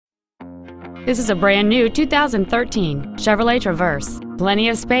This is a brand new 2013 Chevrolet Traverse. Plenty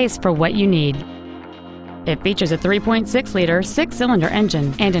of space for what you need. It features a 3.6-liter six-cylinder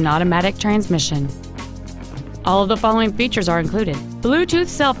engine and an automatic transmission. All of the following features are included: Bluetooth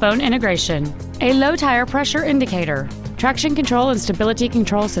cell phone integration, a low tire pressure indicator, traction control and stability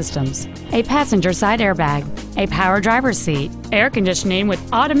control systems, a passenger side airbag, a power driver's seat, air conditioning with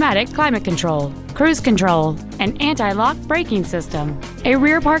automatic climate control, cruise control, an anti-lock braking system, a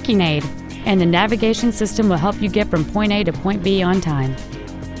rear parking aid, and the navigation system will help you get from point A to point B on time.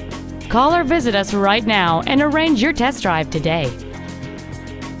 Call or visit us right now and arrange your test drive today.